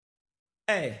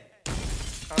Hey,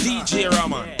 DJ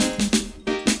Raman.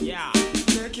 Yeah.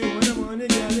 Make you want the money,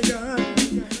 girl, you gone.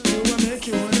 You want make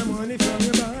you want the money from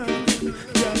your band.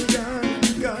 Girl,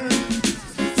 gone.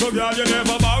 So girl, you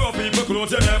never borrow people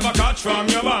clothes, you never catch from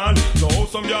your van. So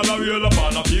some girl a reel up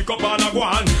and a pick up and a go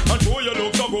on. And show you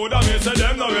look so good and me say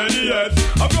them not ready yet.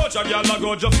 Approach a girl a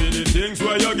go just see the things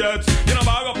where you get. You know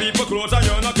borrow people clothes and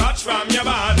you not catch from your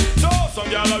van. So some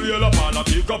girl a reel up and a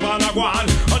pick up and a go on.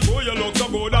 And show you look so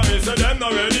good and me say them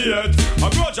not ready yet.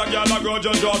 Approach a girl a go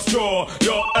just show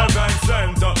your heaven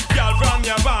sent. Girl from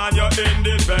your van, you're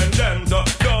independent.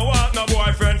 Don't want no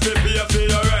boyfriend to pay for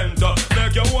your rent.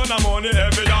 Make you own the money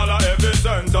every dollar, every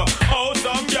cent. Oh,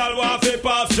 some girl want to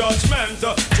pass judgment.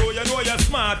 So you know you're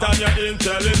smart and you're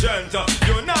intelligent.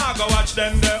 You now go watch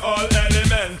them, they all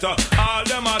element. All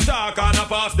them attack and I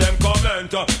pass them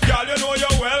comment. Girl, you know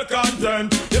you're well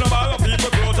content. You know borrow people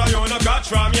clothes and you no catch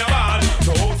from your van.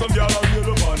 So some girl are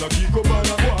real up and a kick up and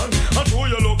a go on. And so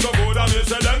you look so good and me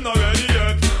say them not ready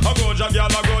yet. I go just girl,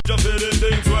 I go just see the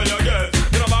things where you get.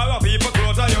 You know borrow people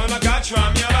clothes and you no catch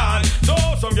from your van. So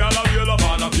some girl are real up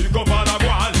and a kick up and a go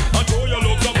on. And so you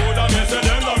look so good and me say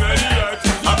them not ready yet.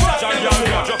 I go just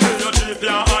girl, just feel your cheap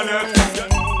and honest.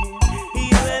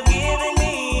 You have given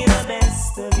me the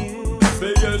best of you.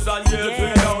 For years and years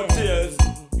without tears.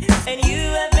 And you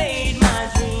have made my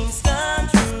dreams come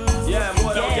true. Yeah,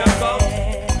 more than can come.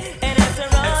 And after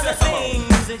all the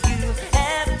things that you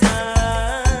have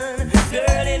done,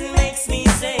 girl, it makes me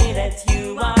say that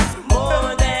you are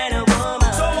more than a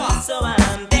woman. So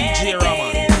I'm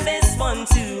dedicating this one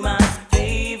to my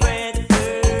favorite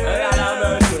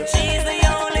girl. She's the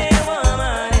only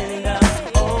woman in the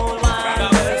whole wide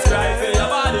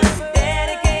world.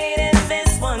 Dedicating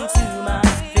this one to my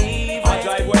favorite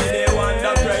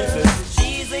girl.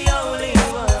 She's the only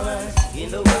woman in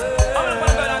the world.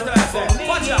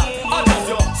 Watch out, I love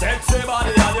your sexy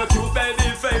body and your cute baby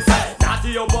face. Natty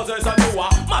your possession, you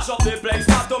are mash up the place.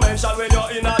 Not to mention when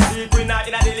you're in a secret night,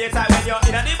 in a the late time when you're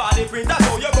in a the body print. That's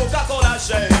how you Coca-Cola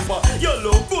shape. You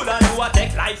look good and you a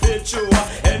take life with you.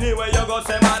 Anyway you go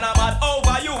say man I'm mad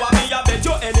over you. And me a bet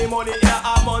you any money in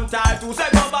a month or two. Say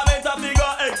government a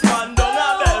figure expand on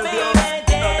a bell.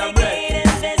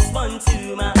 Dedicating this one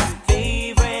to my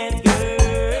favorite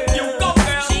girl. You go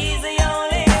girl. She's the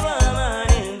only woman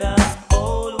in the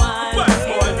whole wide Well,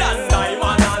 more than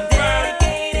diamond and pearl.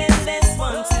 Dedicating this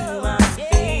one to my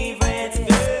favorite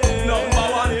girl. Number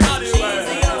one in all the She's world.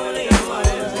 the only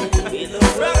one in the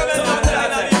world.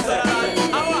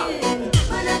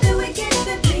 One of the wicked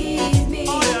to please me.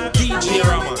 DJ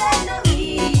Raman.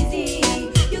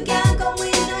 You can't come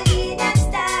with no eat that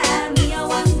style. Me a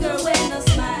one girl with no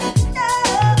smile. No,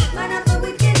 one of the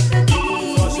wicked to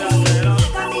please me.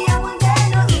 Come me a one girl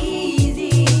no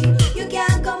easy. You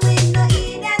can't come with no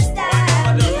eat that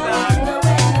style. Me a one girl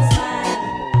with no smile.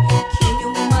 Can you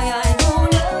move my eyes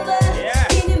all over?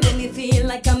 Can you make me feel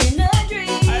like I'm in a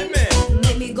dream?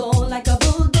 Make me go like a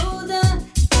bulldozer.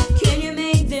 Can you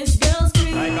make this girl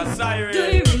scream? Like a siren. Do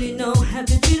you really know how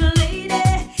to treat a lady?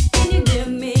 Can you give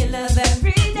me love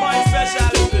every day? My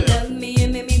specialty. Can you love me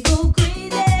and make me go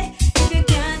crazy? If you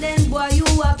can't, then boy, you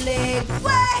a play.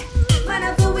 Why? Man,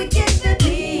 I feel wicked to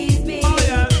please me.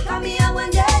 Come me a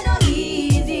one girl no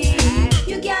easy.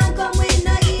 You can't come with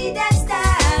no eat that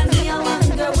style. Me a one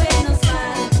girl with no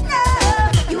smile. No,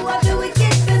 you a feel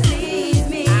wicked to please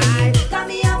me. Come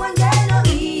me a one girl no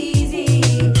easy.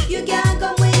 You can't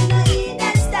come with no eat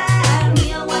that style.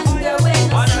 Me a one girl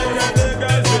with no And smile. I can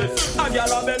take this. A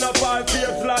girl a been a 5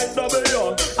 feet like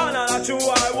W. And I not true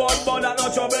I want, but I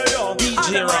not trouble you. DJ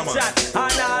And them a Raman. chat,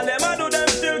 and all them a do them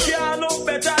still can't look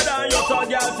better than you. So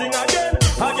girl sing again.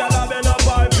 A girl a been a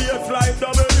 5 feet like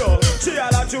W. She a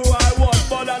not true I want,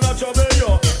 but I not trouble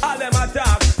you. All them a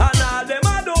talk, and all them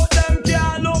a do them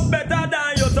can't look better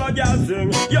than you. So girl sing.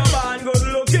 Your man good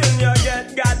looking, you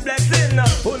get God blessing.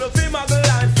 Who no feel muggle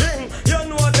and sing. You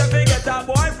know what if you get a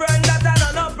boyfriend that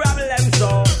a no problem.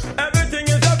 So everything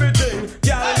is everything.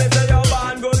 Girl, me say your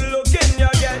man good looking,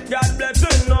 you get God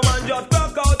blessing. No man just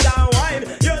broke out and wine.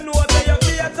 You know say your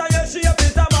face and your shape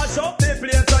is a mash up the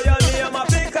place. So your name a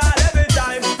pick all every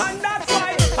time. And that's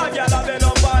why a girl a been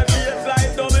up 5 feet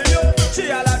like W. She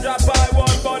a la drop by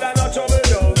one, but I not trouble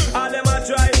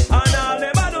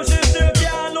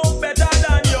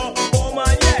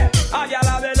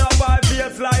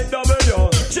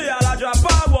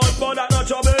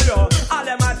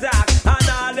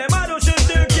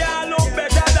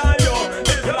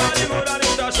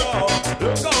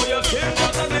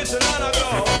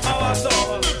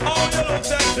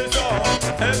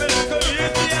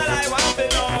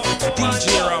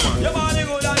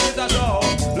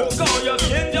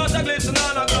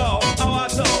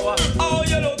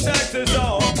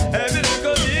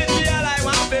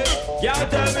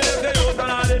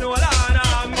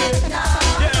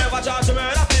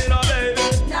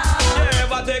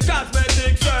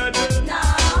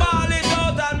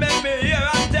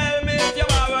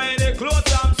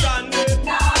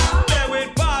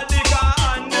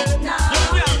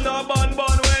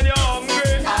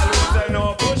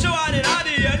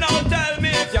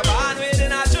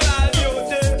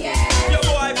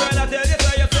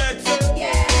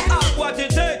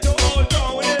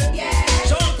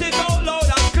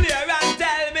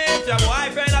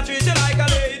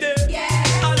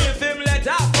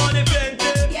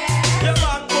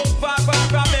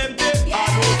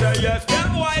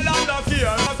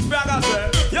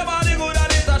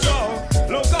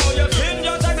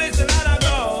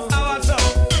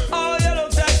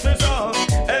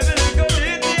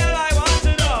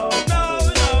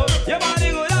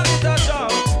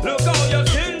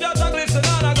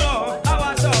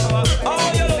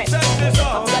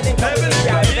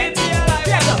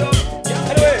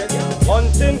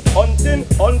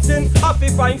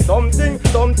find something.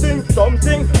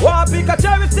 Want pick a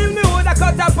cherry, still me woulda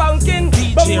cut a pumpkin.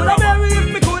 But woulda marry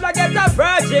if me coulda get a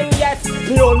virgin, yes.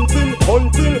 Me hunting.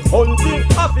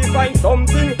 Have to find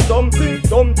something.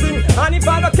 And if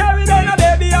I no carry, then a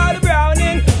baby or the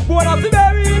browning. Born of the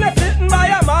berry in a sitting by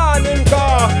a morning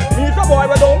car. Me's a boy,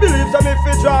 but don't believe some if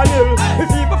it's John Hill. If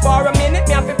even for a minute,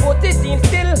 me have to put it in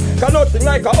still. Cause nothing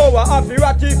like a hour of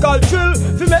radical chill.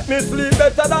 To make me sleep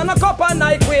better than a cup of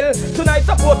NyQuil. Tonight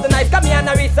supposed to night, cause me and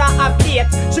Arisa have date.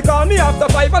 She call me after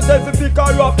 5 and says to pick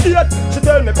her up 8. She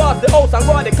tell me pass the house and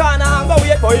go to the corner and go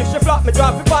wait. But if she flop me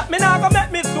drop it pot, me nah go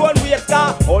make me stone wait.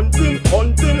 Cause hunting,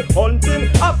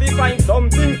 have to find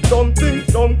something.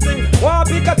 Want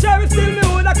pick a cherry, still me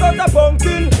woulda cut a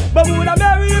pumpkin. But woulda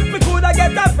marry if me coulda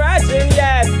get a virgin,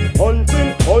 yes.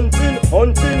 Hunting,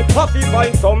 have to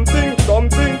find something.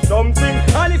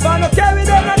 And if I no carry,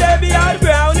 then a there be all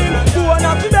browning. Born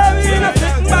of the berry in a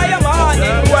sitting by a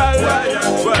morning. Well.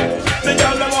 The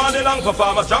girl them want the long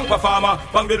performer, strong performer.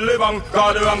 Bang diddly bang,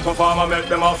 call the wrong performer. Make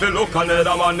them off look and the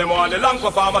man. Them want the long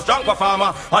performer, strong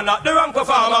performer, and not the wrong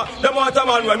performer. Them want a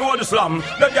man when know the slam.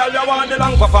 The girl they want the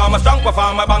long performer, strong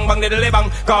performer. Bang bang diddly bang,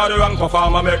 call the wrong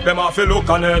performer. Make them off look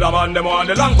and the man. Them want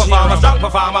the long performer, strong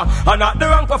performer, and not the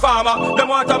wrong performer. Them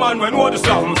want a man when know the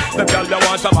slam. The girl they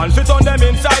want a man fit on them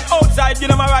inside, outside. Give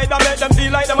them a ride and make them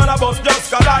feel like them on a bus just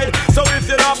collide. So if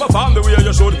you not perform the way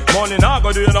you should, money not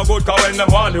go do you no good. Cause when them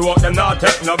want the work, them not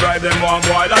take no bribe. Them one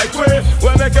boy like we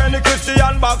make any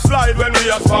Christian backslide. When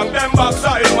we a spunk them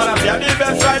backside. Man I see the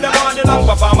best ride. Them want the long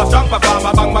performer, strong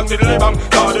performer. Bang bang diddly bang,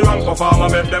 call the wrong performer.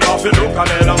 Make them off the look and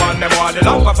the man. Them want the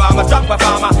long performer, strong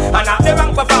performer, and not the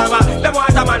wrong performer. Them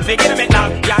want a man fi give me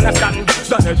long. You understand?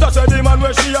 Done it touch the man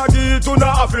where she a give to the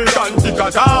African. Tick a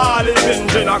tall, he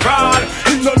binge in a crawl.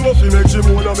 He no know fi make she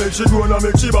moan or make she groan or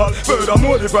make she ball.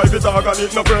 Furthermore the private organ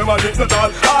it no permanent not all.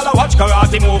 All I watch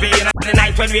karate movie in the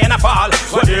night when rain a fall.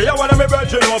 Well here you wanna me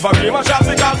virgin over me. My shop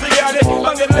because they get it.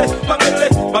 Bang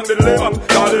diddly bang.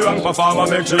 Call the wrong performer,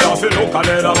 make sure you feel look and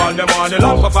the man. Them want the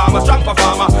long performer, strong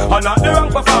performer, and not the wrong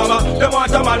performer. Them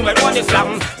want a man when one is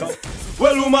slam.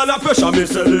 Well, woman a pressure me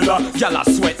cellular, gyal a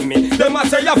sweat me. Them a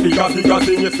say a bigger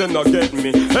thing if they not get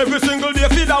me. Every single day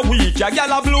for the week, ya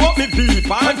gyal a blow up me beep.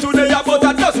 And today about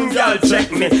a dozen gyal check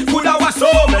me. Coulda was so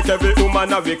make every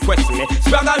woman a request me.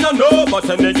 Swag I no know, but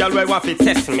any gyal we want fi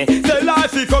test me. Tell her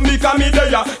fi come become me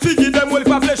there, fi give them well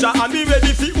for pleasure and be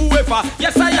ready fi whoever.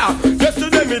 Yes I am.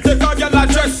 Yesterday me take a gyal a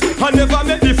dress and never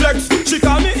make the flex. She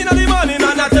call me in the morning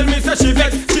and I tell me say she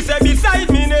vex. She say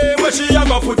beside me name where she a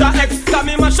go put her ex. Tell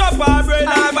me my shop her brain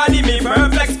her body me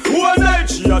perplex. One night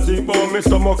she a think about me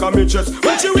stomach and me chest.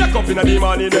 When she wake up in the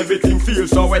morning everything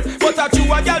feels so wet. But a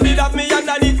true a girl did have me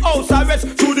underneath house arrest.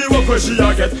 Through the work where she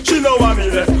a get, she know what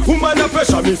me left. Woman a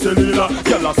pressure me cellular,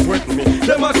 girl a sweat me.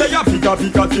 Them a say a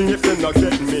bigger thing if they not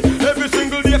get me. Every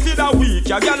single day for the week,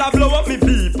 a girl a blow up me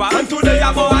beeper. And today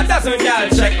about a dozen girl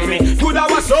check me. Coulda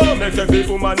was so make every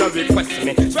woman a request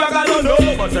me. Swag I don't know,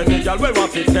 but any girl will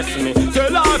want to test me.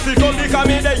 Tell her fi come become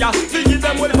me there, fi give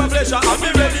them well for pleasure. I'll be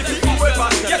ready to whoever.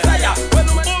 Yes I am. Well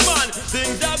woman,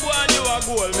 things are going you a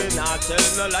goal. Me not tell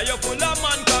no lie. You full of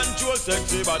man control,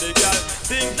 sexy body girl.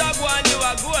 Things are going you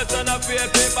a goal. So no fear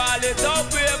to ball it up,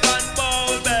 brave and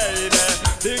bold, baby.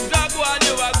 Things are going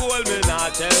you a goal. Me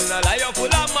not tell no lie. You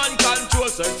full of man control,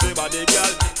 sexy body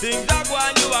girl. Things are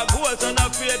going you a goal. So no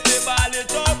fear to ball it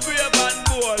up, brave and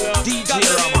bold. DJ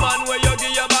man where you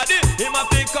give your body, him a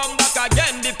fi come back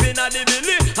again. Dip in a the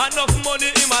belly, enough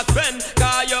money him a spend.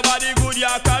 Cause your body good, you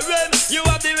can rent. You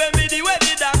have the remedy where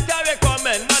the doctor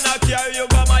recommend. Man I carry you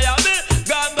go Miami,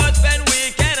 gone go spend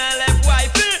weekend and left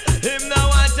wifey. Him now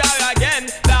want her again.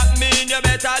 That mean you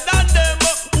better than them.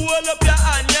 Hold up your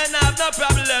hand, you have no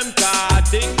problem. Cause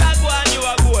things that go on you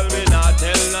a goal. Me not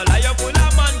tell no lie, you full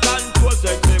of man control,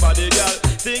 sexy body girl.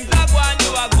 Things that go on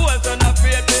you a goal. So not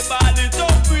afraid to ball it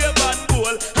up, brave and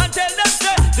bold. And tell them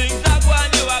say things that go on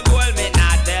you a goal. Me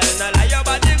not tell no lie, your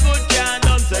body good can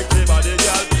done, sexy body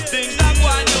girl. Things that go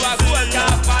on you a goal.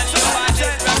 Can't find your body.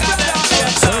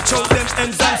 Search out them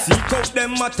ends and seek out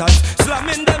them matters.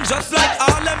 Slamming them just like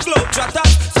all them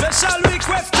globetrotters. Special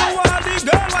request to all the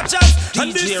girl watchers.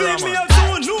 And the females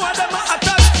who know them are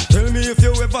attached. Tell me if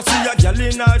you ever see a girl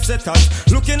in her setup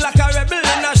looking like a rebel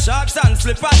in her shorts and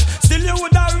slippers. Still you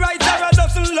woulda write her a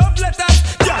dozen love letters.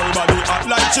 Girl body act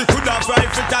like she coulda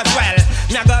write it as well.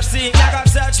 Me a go see, me a go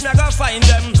search, me a go find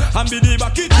them. And be the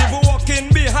back it people walking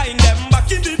behind them.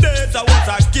 Back in the days I was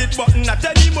a kid but not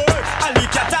anymore. I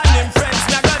look at all them friends,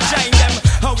 me a go join them.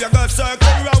 How you go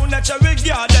circle round at your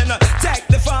garden. Take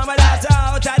the farmer that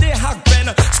out of the hog pen.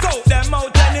 Scout them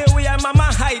out anywhere mama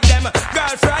hide them.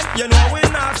 Girlfriend, you know we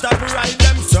not stop ride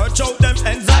them. Search out them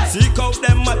ends and seek out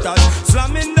them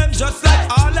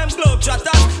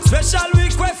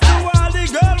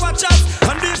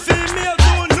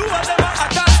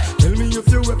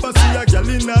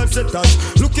say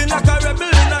touch. Looking like a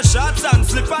rebel in a shorts and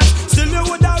slippers. Still you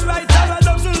woulda write her a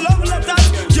dozen love letters.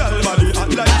 Girl body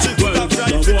hot like she coulda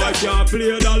fried fit. I can't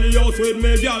play dolly house with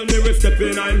me, girl. Me will step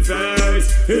in I'm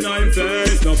face, in I'm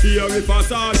face. No fear if a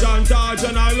sergeant or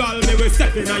general, me will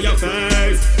step in your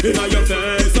face, in your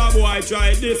face. A boy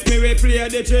try this, me will play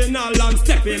the general and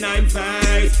step in I'm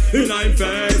face, in I'm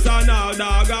face. And now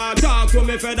dog talk to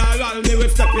me federal, me will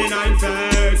step in I'm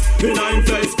face, in I'm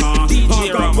face. I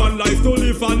got one life to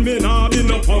live and me nah be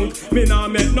no punk. Me nah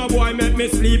make no boy make me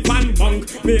sleep and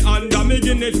bunk. Me under me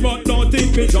Guinness but don't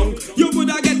think me junk. You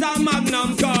coulda get a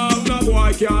magnum cup. No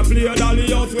boy can't play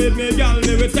dolly house with me, girl.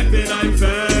 Me will step in I'm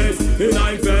face, in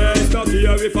I'm face. No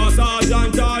fear if a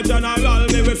sergeant or general,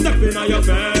 me will step in your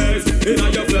face,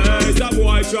 in your face. A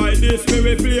boy try this, me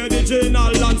will play the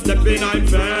general and step in I'm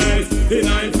face, in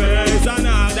I'm face. And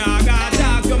a dog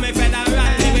talk to me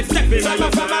federal, me will step in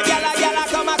your face.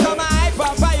 Come hype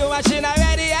up for you and she not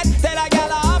ready yet. Tell a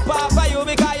girl up off for you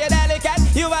because you're delicate.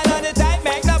 You are not the type,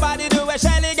 make nobody do a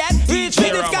shelly get. Reach for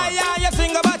the sky and you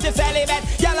sing about your celibate.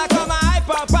 Girl come hype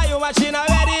up for you and she not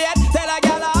ready yet. Tell a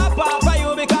girl up off for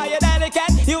you because you're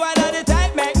delicate. You are not the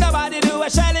type, make nobody do a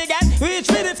shelly get. Reach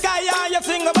for the sky and you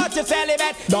sing about your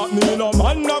celibate. That mean a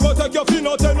man a go take your fin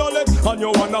out and all it. And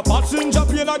you wanna passenger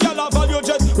plane a girl a value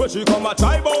jet. When she come a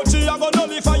try bout she a go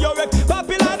nullify your wreck.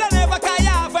 Popular they never carry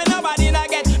off when nobody not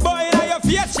get. Boy in your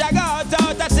face she go out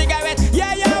a cigarette.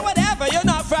 Yeah whatever you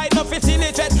not fried no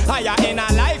facilitate. And you in a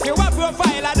life you a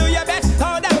profile and do your best.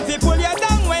 How them fi pull you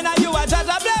down when you a judge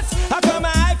a bless. I come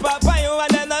and hype up for you and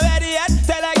them not ready yet.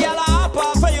 Tell a girl hop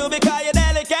off for you because you're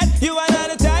delicate. You are not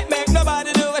the type make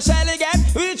nobody do a shell again.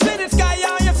 Reach for the sky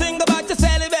and you sing about your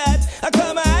celibate. I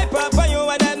come and hype up for you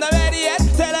and them not ready yet.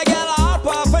 Tell a girl hop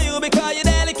off for you because you're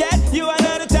delicate. You are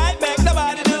not the type make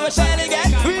nobody do a shell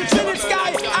again. Reach for the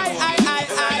sky.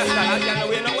 I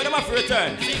we know when I'm off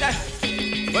return. See that?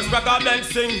 Let's rock out and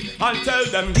sing and tell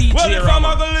them. Well, if I'm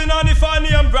a girl in on the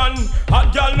funny and brand,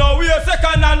 hot girl now we a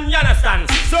second hand, you understand?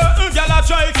 Certain girl a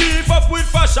try keep up with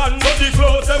fashion, but the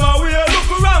clothes them a wear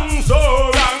look wrong, so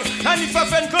wrong. And if a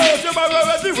friend clothes you borrow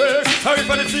everywhere, or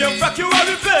if I the same frack you a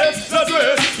replace, the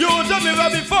dress. Use the mirror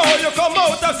before you come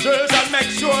out of straight and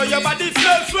make sure your body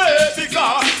smells sweet.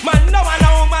 Because man now and a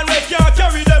woman we can't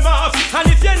carry them off.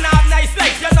 And if you're not nice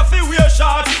like you're not feel wear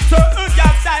short. Certain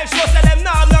girl style show say them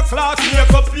not no cloth.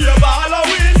 Play ball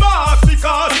Halloween boss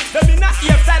because them in a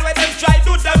hairstyle where them try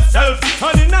do themselves.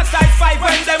 And in a size 5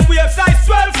 when them wear size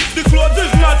 12. The clothes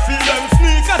is not fit them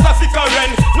sneakers a thicker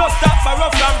rent. No stop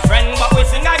borrow from friend but we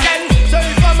sing again. So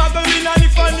if I'm a girl in a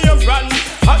different name brand,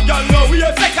 hot girl know we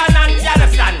a second hand, you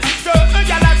understand? So a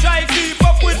girl a try keep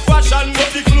up with fashion,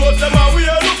 but the clothes them a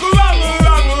wear look wrong.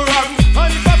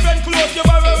 And if a friend clothes you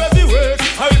borrow everywhere,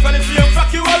 or if a the same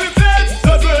frack you a replace,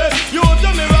 the dress. You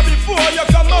the mirror before you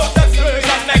come out the straight.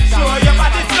 Make sure your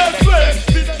body smells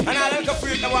sweet. And I like a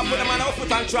freak that want put them on our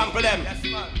foot and trample them.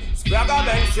 Spragga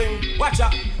bang sing, watch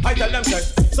out, I tell them say.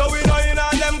 So we know you know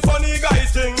them funny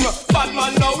guys thing. Bad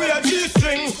man now we a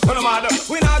G-string. No matter,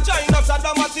 we not join up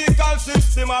sadomatical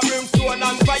system. A brimstone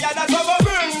and fire that's over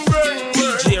bring.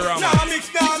 Now mix,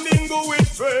 now mingle with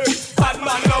free. Bad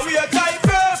man now we a type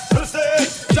of say.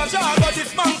 Jaja got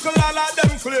this mancle all of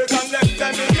them click and left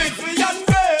them in misery and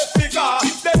grace.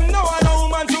 Because them know a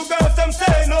woman to girls them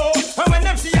say no. And when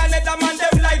them see another man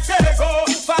them like say go.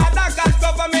 Father God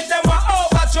government them a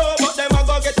overthrow, but them a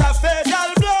go get a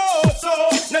fatal blow. So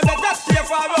them let us stay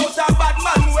far out a bad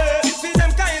man way. See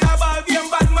them kind of ball game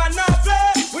bad man not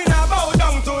play. We not bow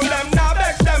down to them, not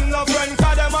beg them no friend.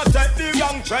 Cause them a set the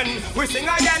wrong trend. We sing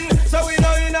again, so we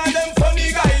know you know them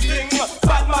funny guys thing.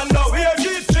 Bad man no wear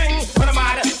G-string.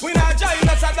 We not join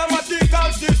us at the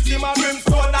matical system. A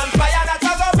brimstone and fire that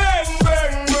has a bang.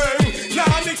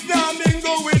 Now mix, now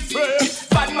mingle with free.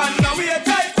 Bad man now we a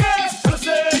type of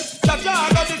say. The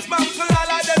jar got this mantle all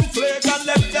of them flake and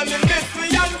left them in mystery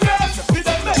and grace. With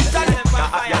the best and them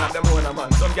have them own a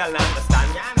man. Some girl not understand.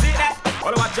 See that?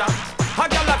 Wanna watch out? A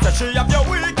girl that said she have your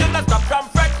weekend and stop from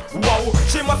fret. Wow,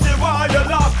 she must see why you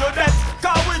lost to death.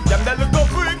 Cause with them they little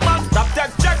freak man stop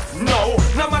take check.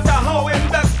 No matter how in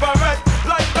desperate.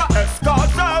 Like the escort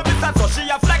service and so she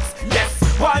a flex. Yes,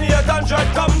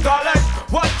 1-800 come collect.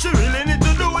 What she really need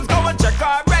to do is go and check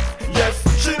her wreck. Yes,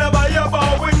 she never hear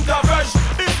about winter fresh.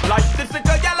 It's like this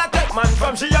little girl a take man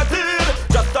from she a teen.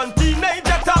 Just on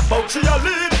teenager top out she a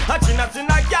lead. And she not in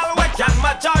a girl we can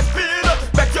match her speed.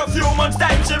 Bet you few months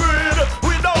time she read.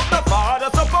 Without the father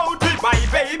support with my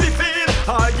baby feed.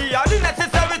 I give her the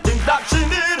necessary things that she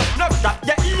need. Not that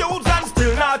you use and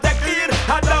still not take lead.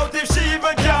 I doubt if she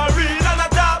even can read. And I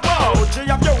talk about she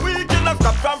have your weekend and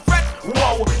stop from fret.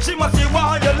 Wow, she must see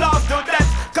why you love to death.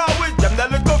 Cause with them they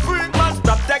look go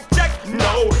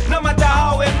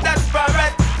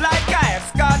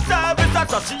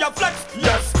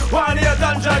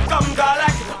never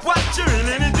like it. What she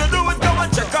really need to do is go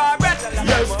and check her breath.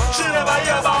 Yes, she never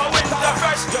hear about winter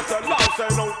fresh. Just a louse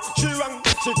and no, she wrong,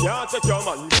 she can't take your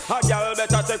man. A girl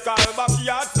better take her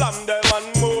backyard, slam them and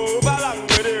move along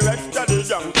with the rest of the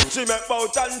young. She make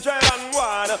bout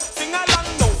 101, sing along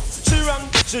now. She wrong,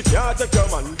 she can't take your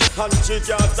man, and she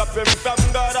can't stop him from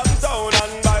God and town.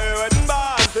 And by when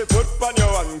band, they put on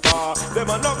your one car. Them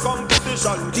a no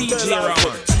competition. DJ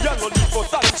Raman. She a no the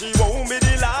first and she won't be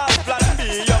the last. Plan B,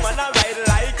 your man a ride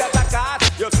like a cat.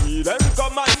 You see them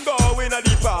come and go in a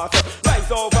the past.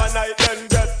 Rise overnight, then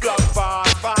get flop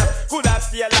fast, fast. Could have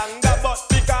stay longer, but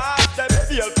because them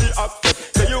feel the upset.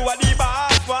 So you are the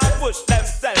boss, one push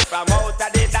themselves from out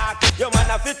of the dark. Your man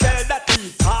have to tell that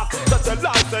he's hot. Just a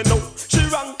lie, say no, she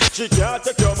wrong, she can't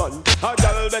take your man. A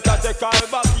girl better take her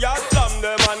backyard, slam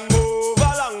them and move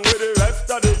along with the rest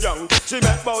of the young. She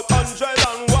make about 101.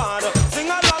 Sing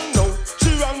along now,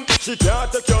 she wrong, she can't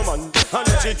take your man, and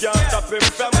she can't stop him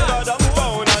from God and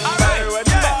pound. And by when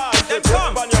bad, they put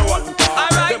on your one car.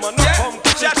 Them a no come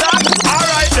to shut up.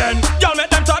 Alright then, y'all make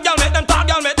them talk, y'all make them talk,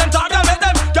 y'all make them talk, y'all make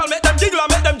them giggle,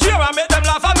 and make them jeer, and make them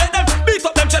laugh, and make them beat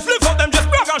up them chest, lift up them just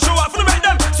brag and show off, and make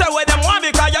them say where them want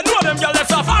because you know them y'all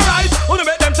left off. Alright, wanna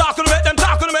make them talk, wanna make them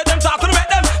talk, wanna make them talk, wanna make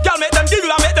them y'all make them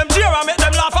giggle, and make them jeer, and make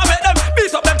them laugh, and make them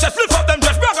beat up them chest, lift up them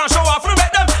just brag and show off, and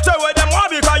make them say where them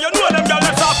want because you know them y'all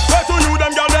left off. Where to you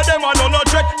them y'all let them and no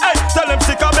trick. Hey, tell them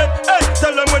sick of it. Hey,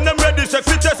 tell them when them ready say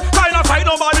fittest. Kind of fight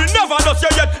nobody never does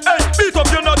you yet. Hey, beat up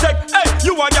you no take. Hey,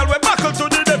 you a girl we buckle to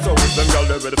the depth. So if them girl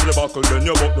they ready for the buckle, then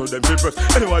you won't know them people.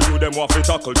 Anyway, you them want to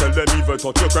tackle, tell them even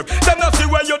touch your crap. Them not see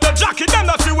where you the jacket, them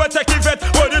not see where take event.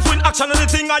 Well, this win action and the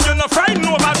thing and you no afraid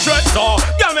no bad threat. So,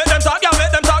 y'all make them talk, y'all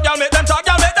make them talk, y'all make them talk,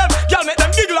 y'all make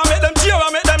them giggle, and make them cheer,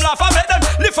 and make them laugh, and make them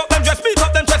lift up them just beat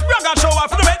up them chest, brag and show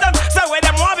off, and make them say where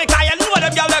them want because you know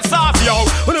them y'all left soft, yo.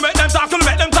 When you make them talk, when you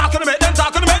make them talk, when you make them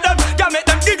talk, when you make them, y'all make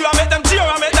them giggle, and make them cheer,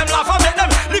 and make them laugh, and make them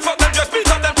lift up them just beat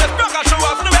up them chest, brag and show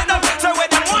off, and make them say where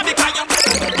them want because you.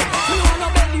 Me wanna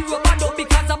belly rub and up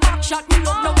because a back shot. Me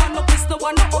love no one no pistol,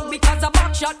 one no hug because a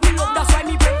back shot. Me love that's why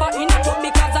me prefer in a tub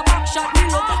because a back shot. Me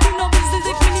love me no business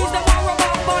if me needs them or rub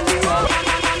up on the road.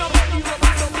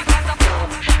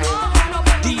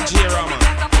 DJ Raman.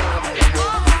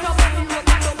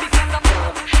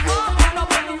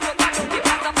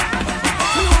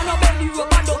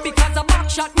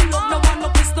 Shot me love no one no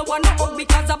pistol, one no hug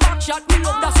because a back shot. Me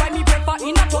love that's why me prefer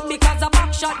in a tub because a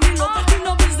back shot. Me love me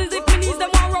no business if me needs them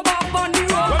or rub up on the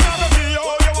road. When I see you,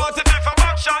 you want it if a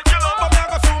back shot you love, but me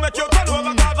go soon make you turn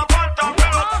over because a phantom me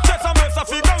love. Just a mess of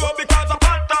figure up because a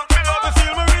phantom me love. You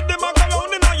feel me with the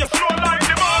macaroni now you slow like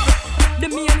the bug. The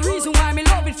main reason why me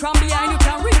love it from behind you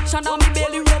can reach and now me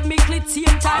belly rub me clit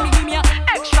same time. Me give me a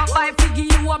extra 5 to give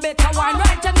you a better wine.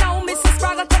 Right now, Mrs.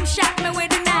 Sprague come shot me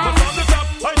with the knife. From the top,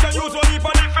 I can use one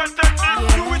for different techniques.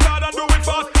 Do it hard and do it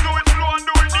fast, do it slow and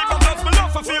do it deep. And that's me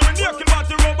love for feel me naked, but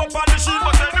the rub up on the sheet.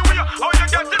 But anyway, how you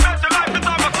get the better life is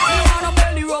have a Me wanna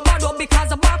belly rub and up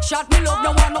because a back shot. Me love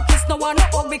no one no kiss, no one no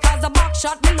hug because a back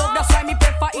shot. Me love that's why me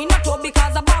prefer in a tub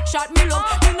because a back shot. Me love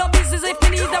me no business if me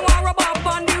need them or rub up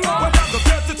on the road. When you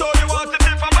get it all you want it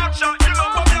if a back shot you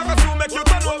love, but me I go soon make you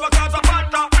turn over because a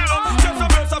phantom me love. Just a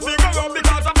mess of figure up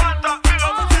because a phantom me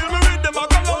love. Feel me with them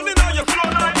macaroni now you slow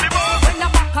like the bug. When the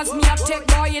back has me a take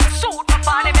boy in suit, my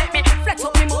body make me flex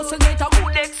up me muscle, get a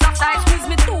good exercise. Squeeze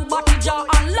me 2 body jaw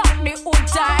and lock me hood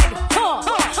tight.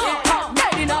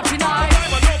 Ready not tonight.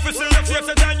 I'm enough to see your face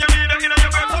and then you need it in your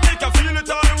breath. So make you feel it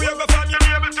all the way go from your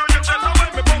navel to your chest. So when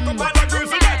me bump up on the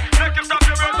grease again, make you stop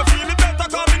your breath to feel it better.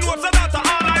 Cause me know so that's all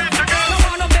I eat again. No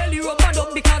one no belly rub and up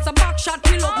because a back shot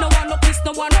me love. No one no kiss,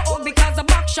 no one no hug because a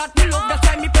back shot me love. That's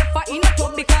why me prefer in a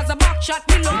tub because a back shot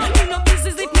me love. Me no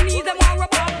business if me need them or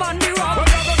rub up on the road. When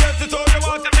you go get it all you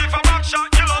want it if a back shot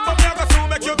you love, but me I go soon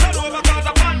make you turn over cause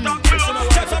a phantom me love.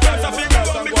 Just a mess of figure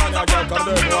up because a phantom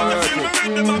me love. You feel me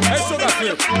with the macaroni.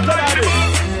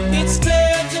 It's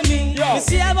clear to me. You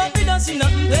see how we don't see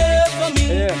nothing there for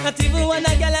me. Not even when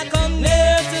a girl come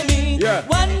near to me.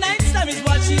 One night stand is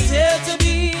what she's here to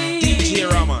be.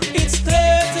 DJ Raman. It's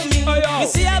clear to me. You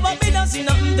see how we don't see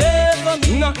nothing there for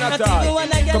me. Not even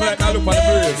when a girl come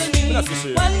near to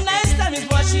me. One night stand is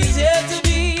what she's here to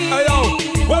be. Hey yo,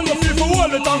 when the people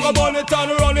hold it and go on it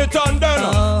and run it and then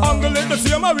angle it the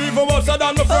same or even worse than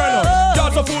my friend.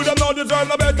 Just a fool them now deserve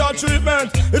no better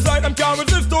treatment. It's like them can't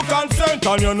resist to consent.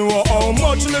 And you know how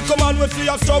much little man we see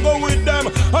a struggle with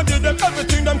them and give them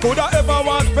everything them coulda ever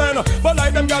want spend. But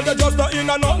like them girls they just not in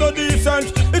and not no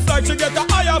decent. It's like she get a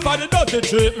higher for the dirty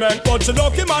treatment, but she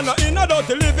lucky man not in a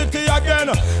dirty liberty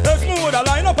again. It's smooth a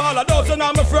line up all a dozen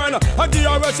of my friend. I give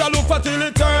her a shall look for till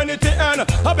eternity end.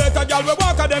 I bet a girl we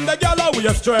walk a them the girl a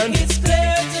waist trend. It's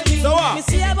clear to me. me. So what? Me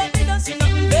see her but me don't see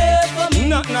nothing there for me.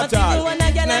 Nothing at Not even all. when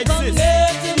I get like Not come exist. there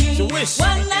to me. She wish.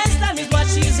 One last time is what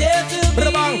she's here to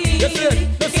be. Bang, you see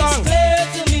it? The It's song. clear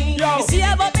to me. Yo. Me see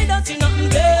her but me don't see nothing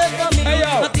there for me. Hey,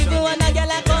 yo. Not even when I get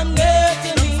like come there to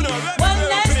me. One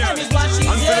last time is what she's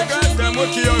And for here the girls, them we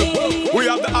to kill. be. We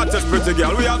have the hottest pretty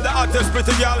girl. We have the hottest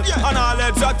pretty girl. And all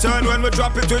heads are turned when we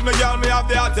drop it with me girl. We have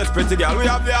the hottest pretty girl. We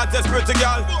have the hottest pretty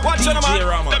girl. Watch on the DJ man.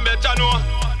 Rama. Them better know.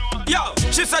 Yo,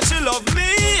 she said she love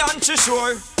me and she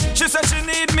sure. She said she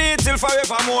need me till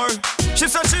forevermore. She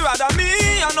said she rather me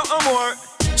and nothing more.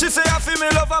 She say I feel me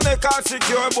love and make her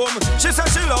secure, boom. She said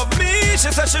she love me,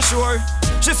 she said she sure.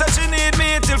 She said she need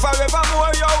me till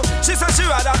forevermore, yo. She said she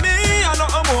rather me and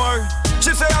nothing more.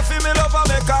 She say I feel me love and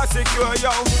make her secure, yo.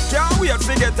 Can't wait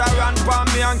to get her hand palm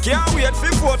me and can't wait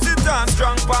for force it and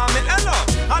strong palm me, hello.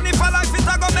 And if I like it,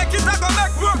 I go make it, I go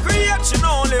make procreate. She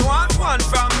no only want one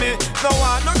from me. No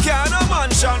one, no car, no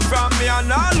mansion from me. And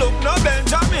I look no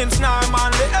Benjamins, nor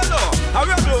Manly, hello. I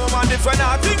rebel woman, if when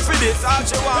I think for this, all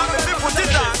she want me to put it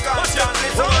on constantly.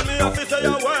 So me have to say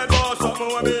a word about something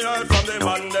when me heard from the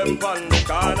man them pan the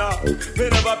corner. Me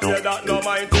never pay that no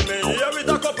mind to me. Hear it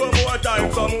a couple more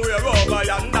times somewhere over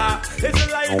yonder. It's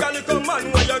like a little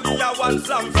man when you give a one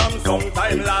slam from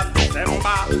sometime last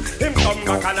December. Him come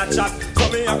back and a chat. So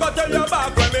me a go tell you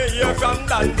back when me hear from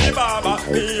Dandy Baba.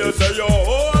 Me hear say you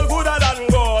all gooder than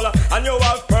gold, and you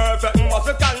have perfect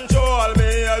muscle control. Me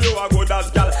hear you a good as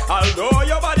gal, although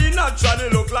your body naturally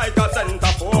look like a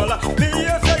centerfold. Me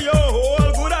hear say you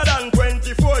all gooder than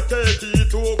 24, 30,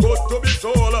 too good to be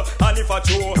sold. And if I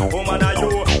true woman are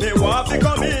you, me want to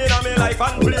come in and me life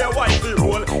and play a wifey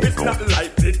role. It's not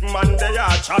like big man they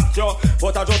are chat you,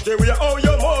 but I just the way how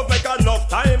you move make enough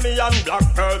time. Me and Black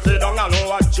Pearl sit down and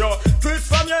watch you. Twist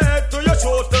from your head to your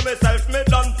shoes to myself, me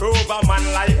done prove a man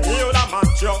like me would a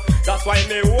match you. That's why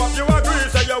me hope you agree,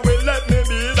 say you will let me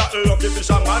be that lucky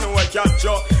fisherman who catch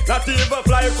you. Not even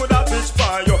fly could a fish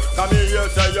for you. Come here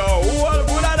say you all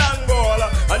gooder than gold,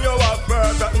 and you have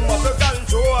perfect muscle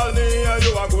control. Me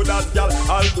you a good as gal,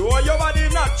 although your body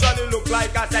naturally look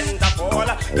like a centerfold.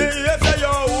 Me say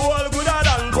you all gooder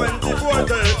than 24,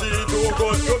 30, too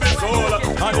good to be sold.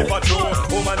 And if I true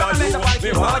woman are you,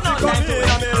 me want to come in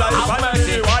and me life and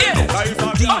me wife.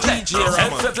 DJ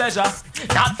Rama. It's a pleasure,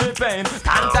 not for pain.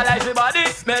 Tantalize the body,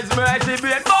 mesmerize the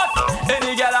brain. But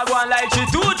any girl a go on like she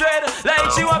too dread,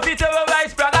 like she want to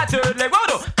terrorize, brag a third leg. Whoa,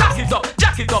 no, cock it up,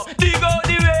 jack it up, dig out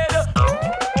the raid.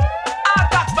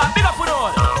 Tax back, big up on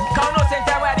all. Count no same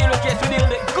time where I deal with case, we deal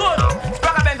with good.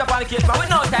 Sprag a bend up on the case, but with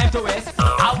no time to waste.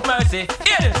 Have mercy,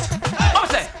 hear this. I'm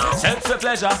say, sense of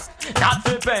pleasure, not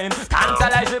for pain.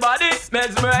 Tantalize the body,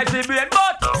 mesmerize the brain.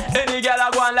 But any girl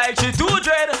a go on like she too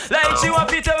dread, like she want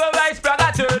to terrorize, brag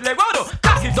a third leg. Whoa, no,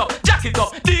 cock it up, jack it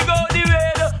up, dig out the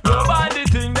raid. Rub on the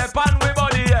thing, they pan with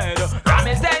body head. Ram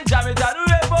it, then jam it and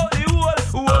rip out the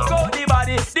whole. Work out the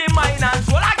body, the mind and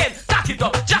soul. Again, cock it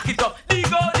up, jack it up,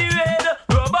 dig out the raid.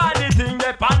 Rub on the thing,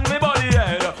 they pan with body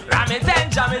head. Ram it,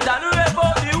 then jam it and rip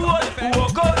out the whole.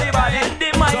 Work out the body, the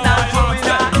mind and soul.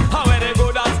 How they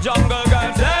go dance jungle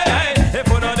girls, hey, hey. If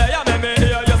you know they are, me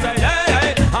hear you say, hey,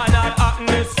 hey. And all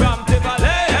happiness from Tivoli,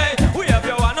 hey. We have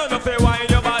you one, no fi wine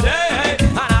your body, hey.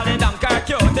 And all the danker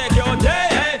cute, take your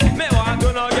day, hey. Me want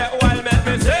to know get wild, make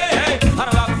me say, hey. And I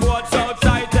rock forward,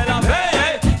 Southside, Tel Aviv,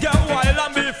 hey. Get wild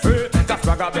and be free. Cause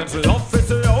Ragabins love fi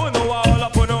see you know all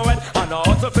up on the wet. And now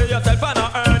hustle for yourself and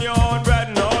I earn your own bread,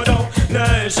 no doubt.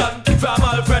 Nation from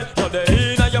Alfred, no they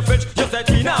in your fridge, you set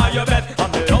in your bed.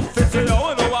 And the up fi see you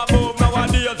know what move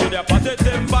nowadays with your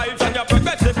positive vibes and your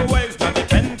progressive ways. But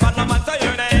depend on the man so you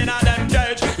ain't in a them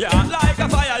cage. Yeah, like a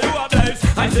fire you a blaze.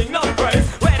 I sing no praise.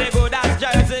 Where they go that's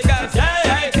Jersey girls, yeah,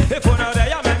 yeah. If you know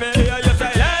they are, make me hear you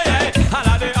say, yeah, yeah. And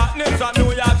all the hotness from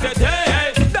New York City,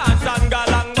 yeah, yeah. Dance and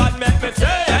galang but make me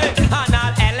say, yeah. And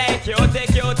all LA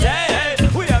cute, cute, yeah,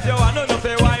 yeah. We have you one no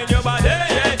fi wine your body,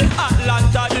 yeah.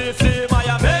 Atlanta, DC,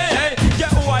 Miami, yeah.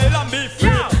 Get wild and be free.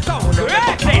 Come on,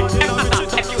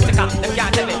 if you to come, them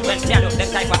can't tell it. Let's tell you, them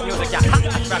type of music, yeah.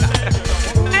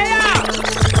 Hey, yeah.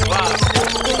 Wow.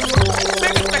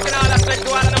 Big respect and all respect to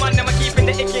all of the man, them are keeping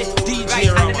the icky DJ right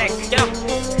at the Rama. neck, you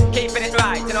know. Keeping it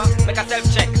right, you know. Make a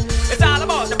self-check. It's all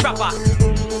about the proper.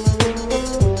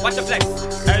 Watch the flex.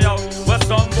 Hey, yo, well,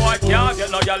 some boy can't get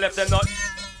no girl left them not.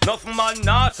 Nuff man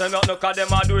not say nothing cause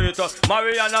them a do it.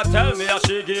 Mariana tell me that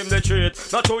she give him the treat.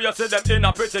 Not true you see them in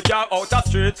a pretty car out the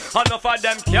street. Enough of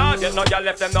them can't get no girl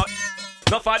left them not.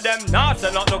 Enough of them not say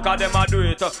not look at them a do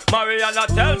it. Mariana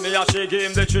tell me how she give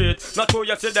him the treat. Not true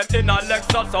you see them in a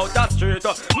Lexus out the street.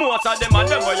 Most of them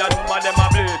and them where you do and them a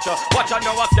bleach. Watch and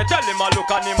know what they tell him a look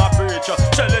and him a preach.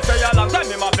 Shelly say a long time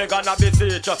him a beg and a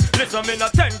beseech. Listen me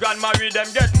not 10 grand marry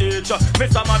them get each.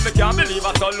 Mr. Man me can't believe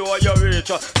how so low you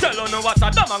reach. Tell you know what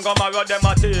a damn and go marry them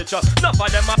a teach. Enough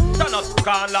of them a turn us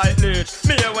can like leech.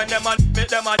 Me hear when them a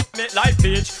make like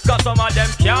peach. Cause some of them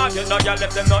can't get no girl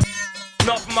left them not.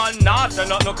 Enough man not say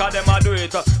not look at them a do it.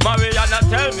 Mariana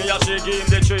tell me how she give him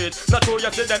the treat. Not true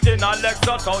you see them in a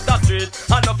Lexus out the street.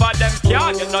 Enough of them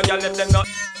can't get no girl left them not.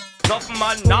 Enough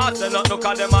man not say not look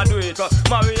at them a do it.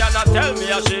 Mariana tell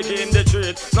me how she give him the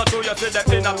treat. Not true you see them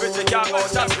in a pretty car out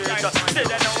the street. Say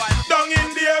they know why. Down in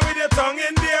there with your tongue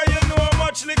in there. You know how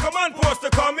much liquor man supposed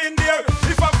to come in there.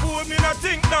 If I fool me not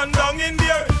think none down in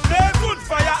there. They good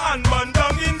fire and burn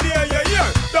down in there. You hear?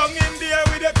 Down in there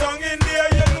with your tongue in there.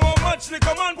 You know how much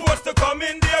liquor man supposed to come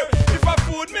in there. If I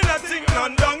food me not think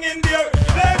none down in there.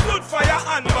 They good fire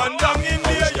and burn down in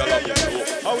there.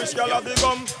 I wish y'all have the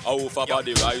gum. How for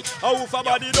body right? How for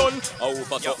body done? How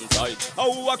for something tight?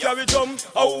 How I carry jump?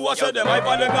 How I say them hype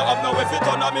and them not have no way fit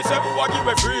on me say who I give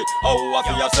it free? How I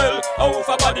for yourself? How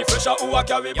for body fresher? Who I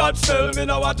carry bad spell? Me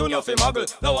no want to know fi muggle,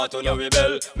 no want to know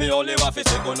rebel. Me only want fi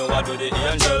see who know what do the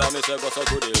angel. And me say go so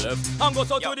to the left and go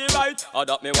so to the right.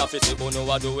 Adapt me want fi see who know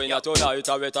what doing ya tonight.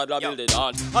 I wait a build the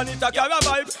dance and it a carry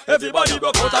vibe. Everybody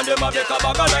broke out and them a make a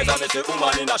bag of lights. And me say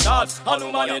woman in a shots and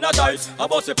woman in a tights. I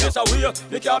bust the place away.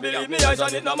 Me can't believe me eyes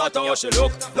and it no matter how she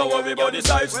look. No worry about the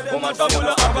size. Woman from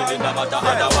Mula happy it no matter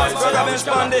otherwise. Programming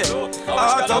Spandy,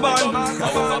 Autobahn.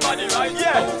 How for body right?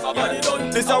 How for body done?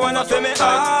 This I wanna feel me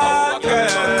hard,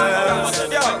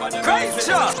 girl.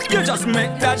 Crazy, you just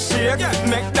make that shake,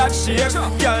 make that shake.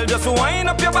 Girl, just wind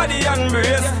up your body and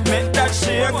brace. Make that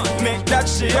shake, make that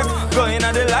shake. Go in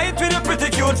at the light with your pretty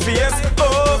cute face.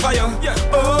 Over you,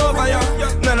 over you.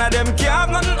 None of them can have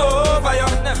nothing over you,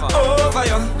 over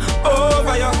you,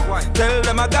 over you. Tell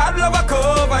them I God love a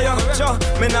cover you. Sure,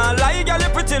 me nah lie, girl, you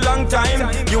pretty long time.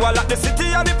 You are like the city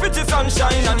and the pretty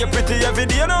sunshine. And you pretty every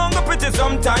day, no longer pretty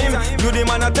sometime. You the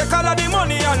man I take all of the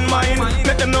money and mine.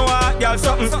 Make them know I girl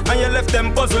something, and you left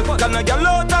them puzzled. Can a girl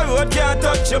out the road can't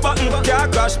touch your button.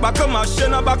 Can't crash back a mash, you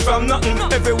no back from nothing.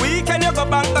 Every weekend you go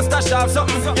bank a stash off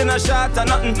something. You no short or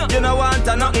nothing, you no want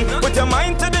or nothing. Put your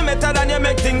mind to the method and you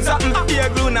make things happen. Ear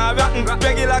glue not rotten,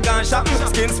 regular gun shopping.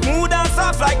 Skin smooth and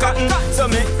soft like cotton. So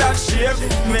make that shape,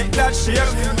 make that shape.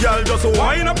 Girl just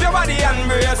wind up your body and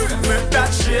brace. Make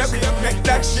that shape, make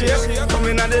that shape. Come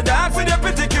in on the dance with your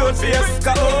pretty cute face.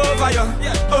 Cause over you,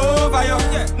 over you.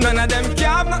 None of them can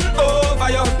have nothing over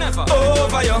you,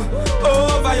 over you,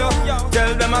 over you.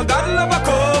 Tell them I got love a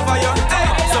cover you. Hey,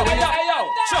 so when you hey yo,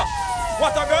 sure.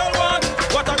 What a girl want,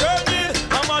 what a girl need.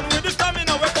 A man with the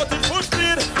stamina we put in full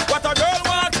speed. What a girl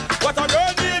want, what a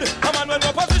girl need. A man when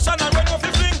no position and when no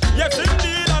fling. Yes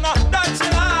indeed, and that she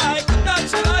like, that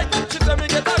she like. She say me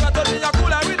get her to me a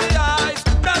cooler with the eyes.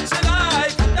 That she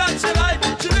like, that she like.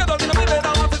 She lay down in the bed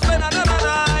and want to spend another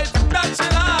night. That she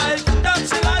like, that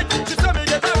she like. She say me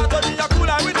get her to me a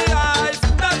cooler with the eyes.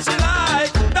 That she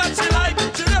like, that she like.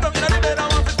 She lay down in the bed and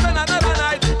want to spend another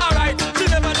night. Alright, she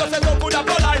never just said no good or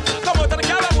polite. Come out of the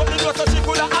car and walk the door so she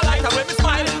could have alight. And when me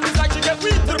smile, it's like she get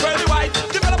weak to the pearly white.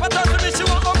 Develop a turn to me, she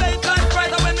want to make life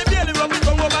bright. And when the belly rub it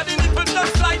come over the nipple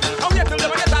just slide. And wait till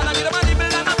them get on and give them a nibble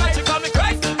and a bite. She call me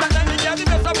Christ, that time me get the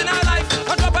best of in her life.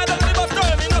 And drop her down the bus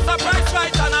door, me no surprise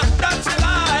right. And that she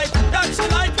like, that she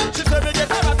like. She say me get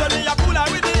her to me a cooler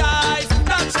with the eyes.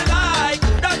 That she like,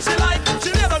 that she like. She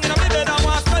lay down in the bed and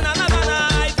want to spend another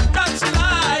night. That she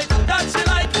like, that she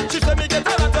like. She say me get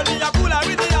her to me a cooler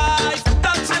with the eyes.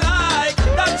 That she like,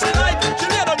 that she like. She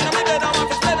lay down in the bed and want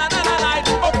to spend another night.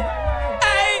 Oh.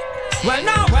 Hey, well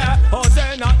now where? Oh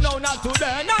say not, no not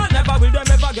today. No never will them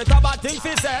ever get a bad thing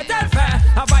fi say. Tell fair,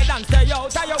 have I done stay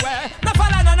out of your way. No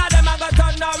follow none of them and go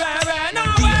turn nowhere,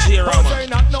 nowhere. DJ Oh Rama. say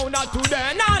not, no not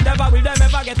today. No never will them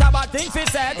ever get a bad thing fi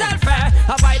say. Tell fair,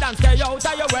 have I done stay out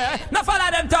of your way. No follow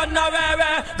them turn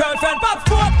nowhere. Girlfriend pop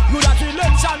sport, good at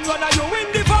election, run and you win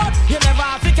the vote. You never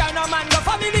have to carry no man go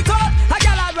family court. A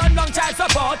girl a run down child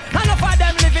support. And enough of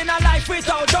them living a life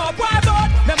without hope. Why about?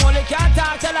 Them only can't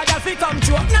talk, tell a girl fi come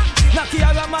true. Nah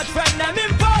care how much friend them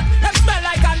import. Them smell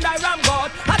like under ram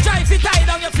god. I try fi tie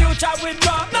down your future with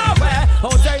rock. Nowhere.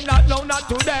 Oh say not, no not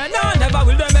today. No never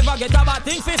will them ever get a bad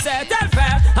thing fi say. Tell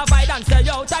fair, have I done stay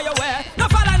out of your way. No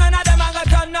follow none of them and go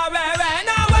turn nowhere,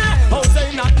 nowhere. Oh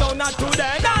say not, no not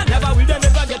today. No never will them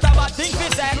ever get a bad thing fi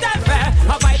say. Tell fair,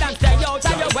 have I done stay out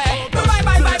of your way. Bye bye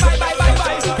bye bye bye bye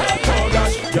bye. Hey.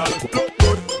 Girl, look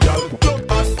good, girl, look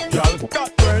hot, girl,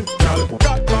 got brain, girl,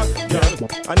 got back, girl,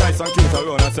 a nice and cute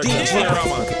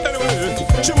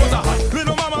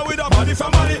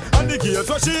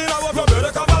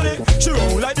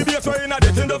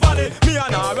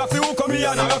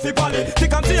the pally.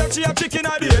 Kick and tear, she a chicken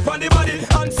and the head on the body.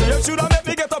 And see if shoulda make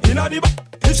me get up in the body.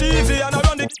 If she easy and I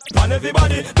run the on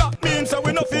everybody, that means that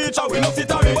we no feature, we no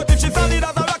fit her. But if she solid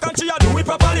as a rock and she a do it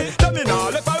properly, let me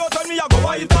know. Left her out and me a go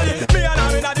a Italy. Me and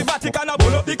her inna the Vatican a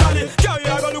pull up the Cali. Carry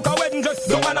her go look a wedding dress,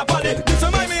 no man a pally. This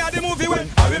remind me of the movie when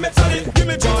Harry met Sally. Give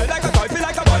me joy like a toy, feel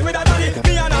like a boy with a daddy.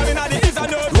 Me and her inna the is a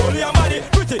nerd, holy and body.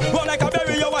 Pretty, run like a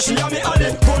berry, yo, she and me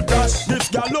alley. Good gosh, this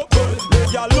girl look good, the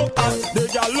girl look hot, the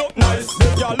girl look nice, the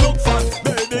girl look fat.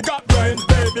 Baby got brain,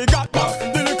 baby got back.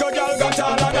 The little girl got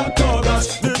all of that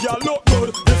gosh. The girl look good,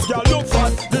 this girl look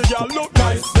fat, the girl look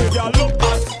nice, the girl look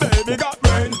hot. Baby got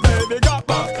brain, baby got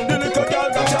back. The little girl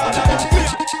got all of that.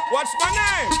 What's my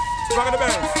name? Sprung of the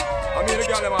Benz. I mean the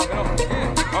girl them have, you know.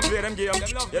 I play them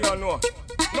games, you don't know.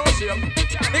 No shame.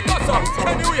 It goes up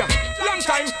anyway. Long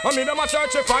time, I mean them a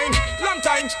search to find. Long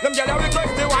time, them gyal a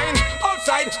request the wine.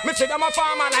 Outside, me see them a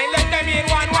farm a line. Let them in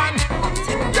one.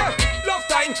 Yeah, love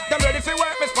time, them ready for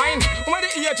work me spine. When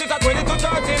the age is at 20 to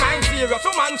 39, serious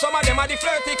woman, some of them are the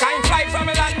flirty kind. Fly from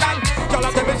London, gyal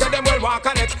a tell me say them well walk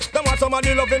on it. Them want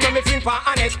somebody loving when me think for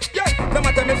honest. Yeah, them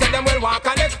a tell me say them well walk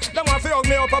on it. Them want to hug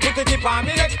me up and put it on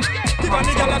me neck. Give on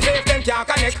the gyal a say if them can't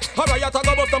connect. Alright, you talk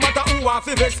about no matter who want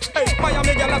to vex. Hey,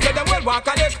 Miami gyal a say them well walk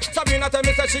on it. Sabrina tell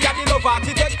me say she a the love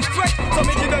architect. Sweat, so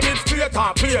me give them it straight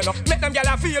and plain. Make them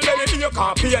gyal a feel very in your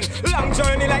campaign. Long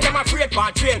journey like them afraid for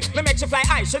train. Me make she fly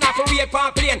high, she not for wait for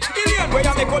plane. Alien where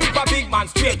you make her live a big man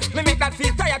straight. Me make that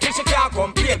feel tired till she can't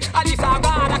complain. At least I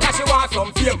got her cause she want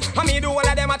some fame. I me do all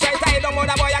of them a try down on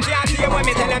the boy I can't see when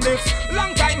me tell them this.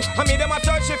 Long time, I me them a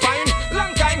search she find.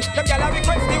 Long time, them gyal a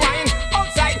request the wine.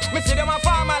 Outside, me see them a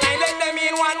farm a line. Let them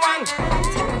in one.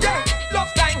 Yeah,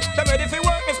 love time, them ready for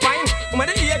work me spine. When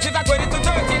the age is at 20 to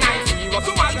 39. Serious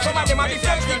woman, some of them are the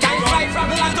flirty kind. Fly from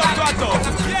London.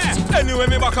 Anyway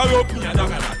me back her up, me a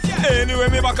dagger that. Anyway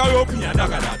me back her up, me a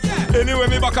dagger that. Anyway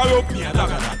me back her up, me a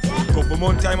dagger that. Couple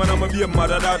month time and I'ma be a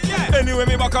mother that. Anyway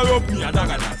me back her up, me a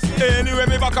dagger that. Anyway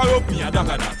me back her up, me a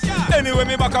dagger that. Anyway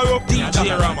me back her up,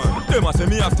 DJ Rama. Them a say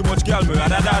me have too much girl, me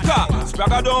rather that.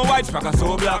 Spragga don't white, Spragga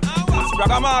so black.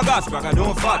 Spragga maga, Spragga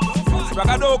don't fat.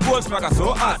 Spragga don't cold, Spragga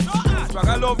so hot.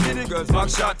 Spragga love the girls back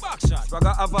shot.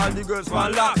 Spragga have all the girls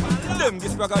one lock. Them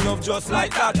give Spragga love just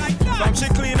like that. From she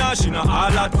clean her, she not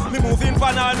all that. Me moving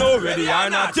pan her, no ready or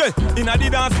not. Yeah, inna the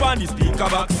dance pan the speaker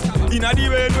box. Inna the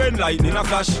rain when lightning a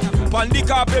flash. Pan the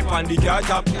carpet, pan the car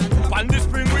top. Pan the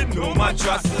spring with no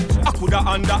mattress. I coulda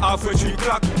under halfway 3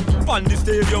 o'clock. Pan the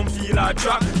stadium feel a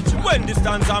track. When the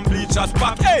stands and bleachers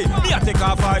pack. Hey, me a take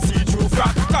off her see-through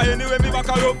frack. Cause anyway me back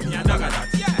her up, me a dagger that.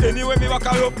 Anyway me back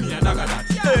her up, me a dagger that.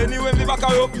 Anyway me back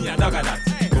her up, me a dagger that.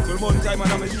 Couple month time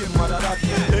and I'm a game mother that.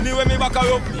 Anyway me back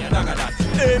her up, me a dagger that.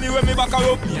 Anyway me back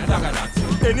her up, me a dagger that.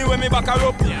 Anyway me back her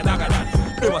up, me a dagger that.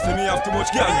 They must say me have too much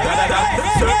girl, that.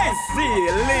 Silly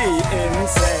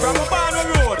insane. From a Barnum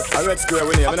Road, a Red Square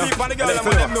we name, you know. I keep on the girl them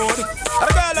with them known. And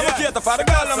the girl them we cater for, the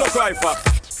girl them we cry for.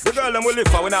 The girl them we live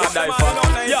for, we not die for.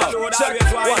 Yo, check it.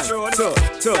 1,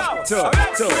 2.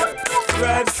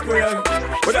 Red Square.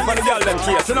 We them for the girl them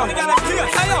case, you know.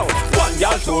 I know. 1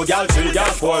 girl, 2 girl, 3 girl,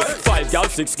 4, 5 girl,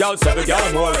 6 girl, 7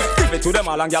 girl more. Give it to them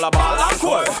all and girl a ball and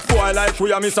core. Boy like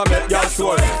we a miss a make girl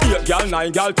sore. 8 girl,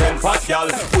 9 girl, 10 fat girl.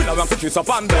 We don't want to twist up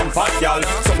on them fat girl.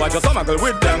 Someone just a muggle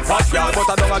with them fat girl. But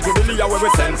I don't want to be where we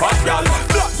send fat girl.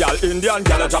 Black girl, Indian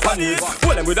girl, Japanese.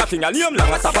 Well them with a thing a name long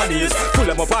as Japanese. Pull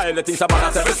them up all the things about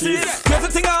a 7 seas. Here's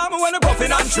the thing I'm when I'm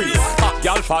puffing on trees. Hot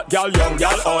girl, fat girl, young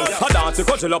girl, all. I dance to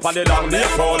cuddle up on the long neck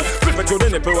pole. Flip it to the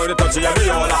nipple when they touch the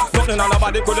areola. Nothing on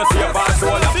nobody could have save our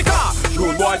soul. Because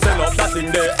rude boy sell up that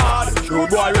thing they hard. Rude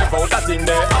boy rip out that thing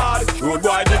they hard. Rude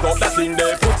boy dig up that thing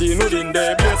they put in wood in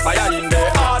they blaze fire in they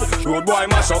hard. Rude boy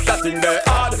mash up that thing they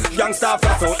hard. Youngster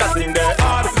flat out that thing they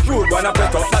hard. Rude boy na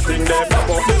pet up that thing they pop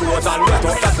up the roads and wet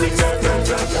up that thing they.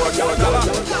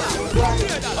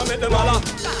 I met them all.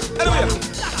 Anyway,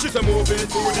 she say move it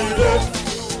to the left.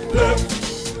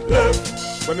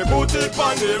 When me put it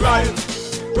on the right.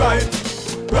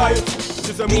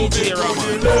 She say move it to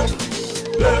the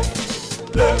left.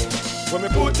 When me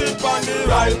put it on the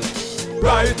right.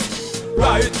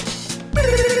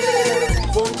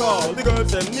 Phone call, the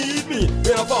girls them need me.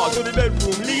 When I fall to the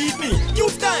bedroom, leave me.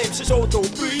 Use time, she show to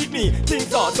breed me.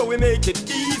 Things hard so we make it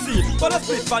easy. But I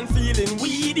split fan feeling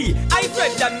weedy. I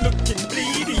read and looking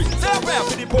bleedy. Say a prayer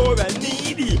for the poor and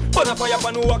needy. But I fire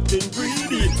fan walking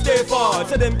greedy. Stay far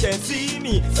so them can't see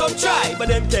me. Some try but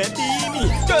them can't see me.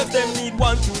 Girls them need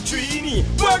 1, 2, 3 me.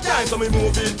 Work time so me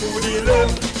move it to the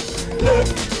left.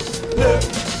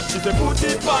 She say put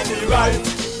it on the right.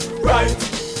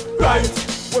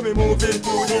 When we move it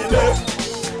to the left.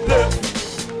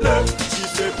 She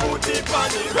say put it on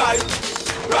the right.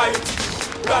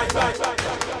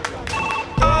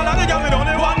 All of the girls with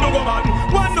only one no go man.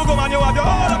 One no go man, you have your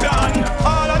all of your hand.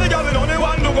 All of the girls with only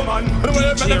one no go man. The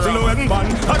way make them feel no wedding band.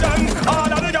 Again,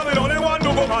 all of the girls with only one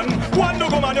no go man. One no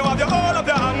go man, you have your all of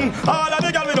your hand. All of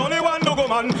the girls with only one no go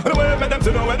man. The way make them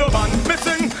feel no wedding band.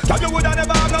 Missing, can you woulda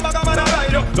never have no bag of man a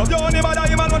ride you. Love your only mother,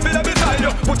 you man won't feel it beside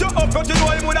you. Put your up front, you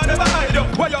know him woulda never hide you.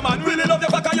 Where your man really love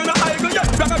your back and you not idle. Yeah,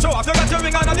 back and show off, you got your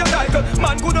ring and have your cycle.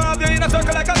 Man couldn't have you in a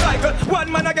circle like a cycle. One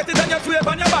man I get it and you sweep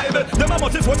on your Bible. Them a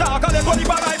must is for talk and they go the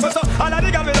rifle. So all of the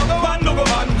girls with only one no go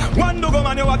man. One no go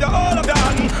man, you have your all of your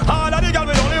hand. All of the girls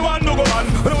with only one no go man.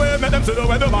 The way make them see the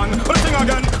weather man. Sing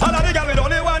again. All of the girls with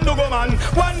only one no go man.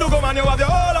 One no go man, you have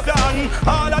your all of your hand.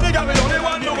 All of the girls with only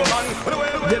one no go man.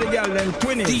 Get the girl them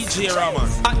twinning. DJ Raman.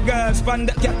 Hot girls span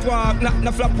the catwalk, not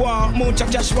no flop walk, mooch a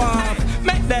cash walk.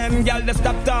 Make them girl the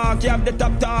stop talk, you have the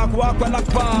top talk, walk well like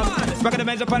park. Back of the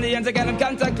bench upon the ends, again them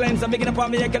contact claims. I'm picking up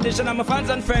on me a condition, I'm my fans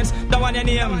and friends. The one you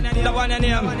name, the one you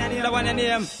name, the one you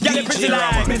name. Girl you pretty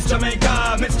like Miss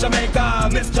Jamaica, Miss Jamaica,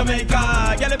 Miss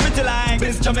Jamaica. Girl you pretty like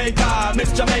Miss Jamaica,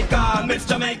 Miss Jamaica, Miss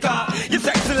Jamaica. You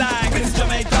sexy like Miss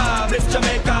Jamaica, Miss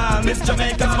Jamaica, Miss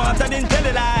Jamaica. Smart and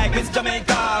intelligent like Miss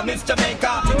Jamaica, Miss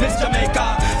Jamaica, Miss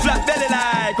Jamaica. Flat belly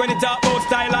like when you talk about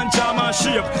style and charm and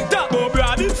shape. Talk about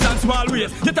broad hips and small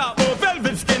waist. You talk about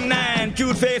velvet skin and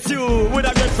cute face. You would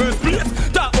have get first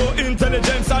place. Talk about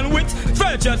intelligence and wit,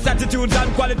 virtuous attitudes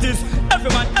and qualities. Every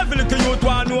man, every little youth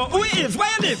want to know who he is, where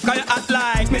you live. Can you act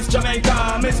like Miss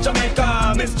Jamaica, Miss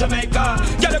Jamaica, Miss Jamaica.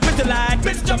 Get it pretty like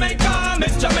Miss Jamaica,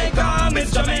 Miss Jamaica,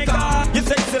 Miss Jamaica. You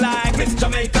sexy like Miss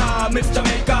Jamaica, Miss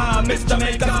Jamaica, Miss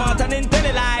Jamaica. Smart and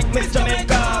intelligent like Miss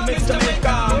Jamaica, Miss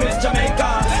Jamaica, Miss Jamaica.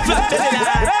 Flat belly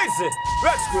like Easy,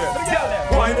 Red Square.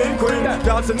 Whining queen,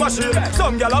 dancing machine.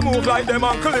 Some gyal a move like them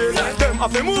and clean. Them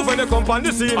have to move when they come on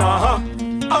the scene.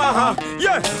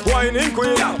 Yeah, whining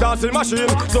queen, dancing machine.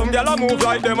 Some gyal a move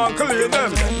like them and clean.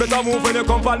 Them better move when they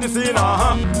come on the scene.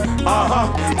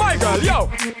 My girl, yo.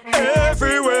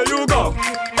 Everywhere you go,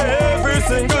 every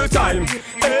single time,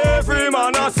 every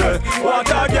man a say, what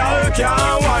a gyal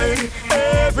can whine.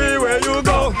 Everywhere you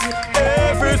go,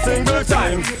 every single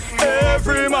time,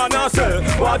 every man a say,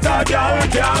 what a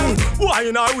gyal can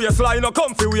whine. A waistline, a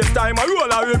comfy waist time, a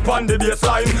roll a whip on the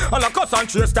baseline, and a cuss and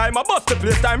trace time, a bust the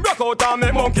place time, rock out and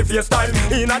make monkey face time.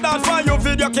 In a dance for you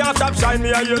video can't stop shine.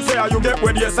 Me and you say you get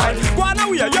with your sign. Go on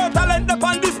away, your talent up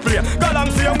on display. Girl, I'm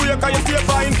saying way can you stay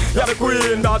fine. You're the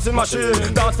queen, dancing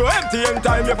machine. Dance for empty in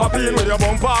time, you're popping with your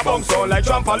bumper bounce sound like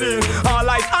trampoline. All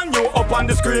eyes on you up on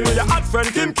the screen with your hot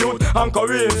friend Kim Cute and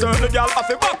Corinne. Certain girl off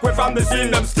the back way from the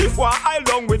scene. Them stiff one aisle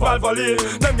down with Valvoline.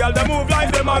 Them girl they move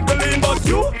like them Magdalene. But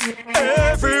you,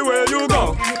 everywhere you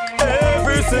go,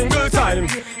 every single time,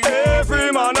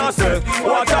 every man I say,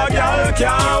 what a girl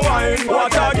can whine,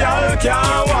 what a girl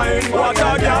can whine, what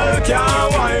a girl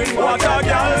can whine, what a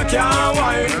girl can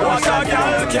whine, what a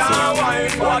girl can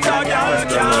whine, what a girl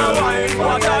can whine,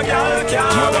 what a girl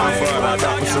can whine, what a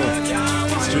girl can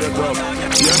whine. Straight up,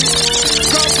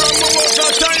 come from my work, a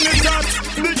tiny cat.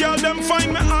 The girl them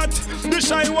find me hot. The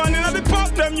shy one in the pop,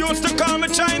 them used to call me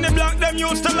China Black. Them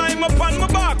used to line up on my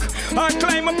back and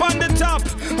climb up on the top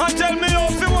and tell me how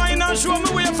to whine and show me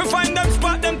where to find them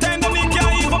spot. Them time them me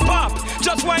can't even pop.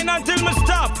 Just whine until me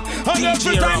stop. And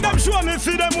every time them show me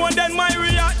see them one, then my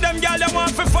react. Them girl them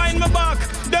want to find me back.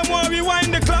 Them want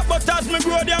rewind the clock, but as me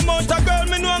grow the amount of girl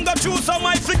me know I'm gonna choose some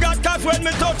I forgot. Cause when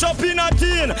me touch up in a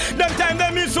teen, them time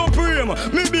them is supreme.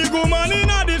 Me big woman in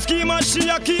a this scheme and she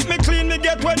a keep me clean. Me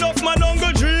get well off my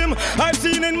jungle dream. I've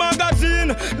seen in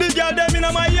magazine, the girl them in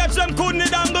my age, them couldn't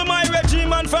handle my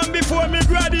regime. And from before me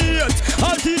graduate,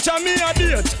 I'll teach me a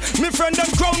date. Me friend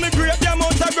them crown me great, the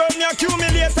amount of girl me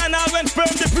accumulate. And I when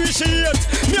sperm depreciate.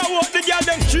 Me I walk the girl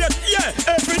them straight, yeah.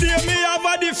 Every day me have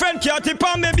a different cat tip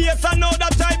on me base. I know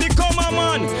that I become a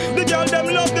man. The girl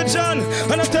them love the John.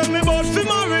 And I tell me about fi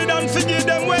married and forgive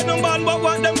them wedding band. But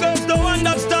what them girls don't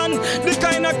understand, the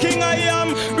kind of king I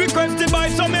am, requested by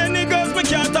so many girls, me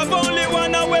can't have only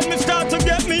one. And when me start to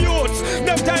get me youths,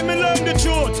 them time me learn the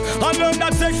truth. I learn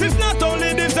that sex is not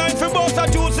only designed for both our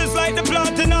juices, like the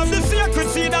planting of the sacred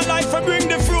seed that life will bring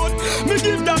the fruit. Me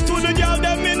give that to the girl,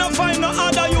 them me no find no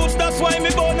other use. That's why me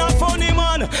born a funny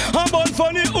man, I'm born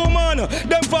funny woman.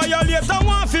 Them violate and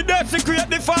want fi desecrate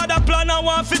the father plan. I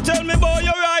want fi tell me boy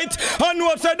you're right, and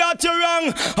no say that you're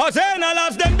wrong. As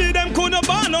as them be them couldn't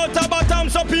burn out a bottom.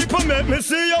 So people make me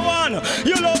see you one.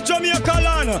 You love Jamaica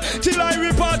land till I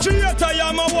repatriate. I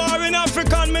am a war in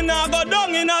African. Me nah go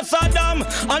down in a Saddam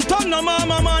and turn no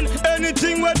mama man.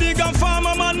 Anything where big and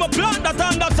farmer man, me plant that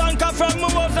under sun. Cause from me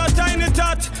was a tiny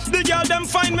tot. The The girl them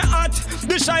find me hot.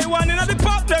 The shy one in the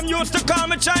pop, them used to call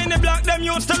me China Black. Them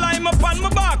used to line up on my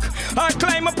back. I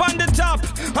climb up on the top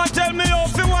and tell me how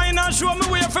to wine and show me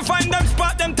where to find them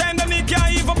spot. Them time them me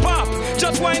can't even pop.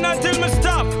 Just wine until me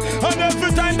stop. And every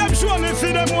time them show me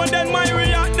see them more than my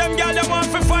react. Them girl them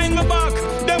want to find me back.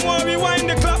 Them want rewind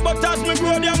the clock, but as me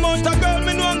grow the amount of girl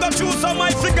me know I'm gonna choose some my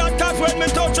figure. Cause when me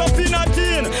touch up in a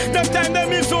teen, them time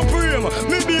them is supreme.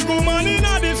 Me big woman in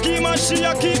a this scheme and she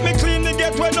a keep me clean to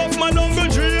get well off my jungle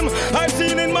dream. I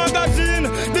seen in magazine,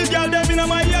 the girl them in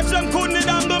my age, them couldn't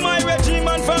handle my regime.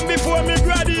 And from before me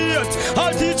graduate,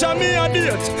 I'll teach her me a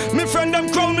date. Me friend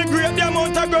them crown me great, the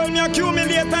amount of girl me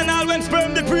accumulate. And all when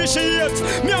sperm depreciate,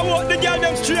 me a walk the girl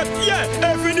them straight. Yeah,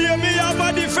 every day me have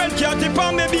a different cat. If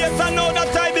I'm me base, I know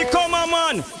that I become a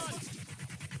man.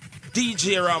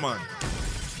 DJ Raman.